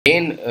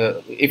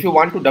if you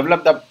want to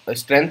develop the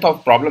strength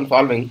of problem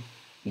solving,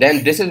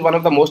 then this is one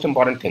of the most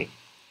important thing,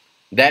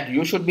 that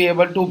you should be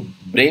able to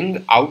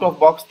bring out of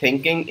box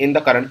thinking in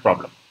the current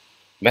problem.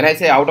 When I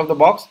say out of the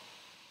box,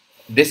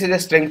 this is a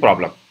string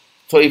problem.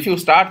 So if you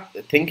start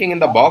thinking in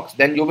the box,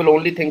 then you will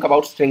only think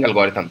about string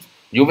algorithms.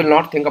 You will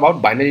not think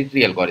about binary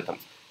tree algorithms,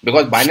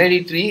 because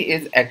binary tree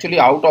is actually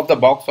out of the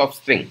box of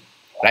string,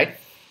 right?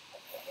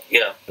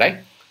 Yeah. Right.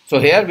 So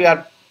here we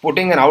are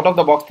putting an out of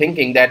the box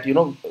thinking that,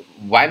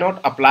 why not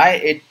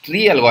apply a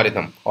tree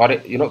algorithm, or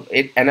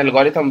an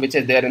algorithm which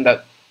is there in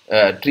the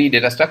tree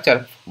data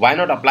structure. Why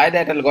not apply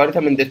that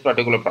algorithm in this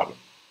particular problem,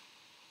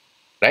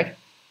 right?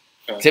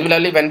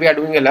 Similarly, when we are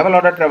doing a level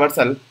order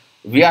traversal,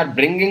 we are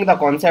bringing the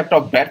concept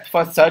of breadth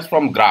first search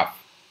from graph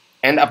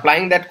and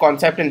applying that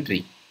concept in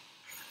tree.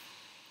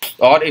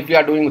 Or if we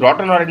are doing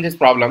rotten oranges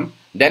problem,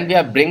 then we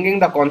are bringing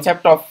the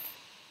concept of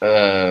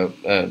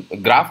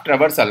graph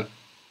traversal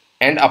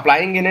and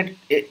applying it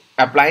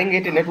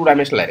in a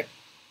two-dimensional array.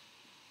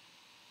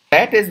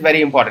 That is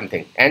very important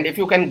thing. And if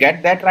you can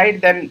get that right,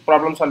 then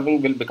problem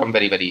solving will become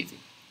very, very easy,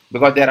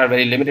 because there are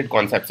very limited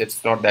concepts.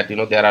 It's not that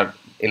there are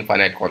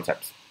infinite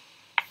concepts.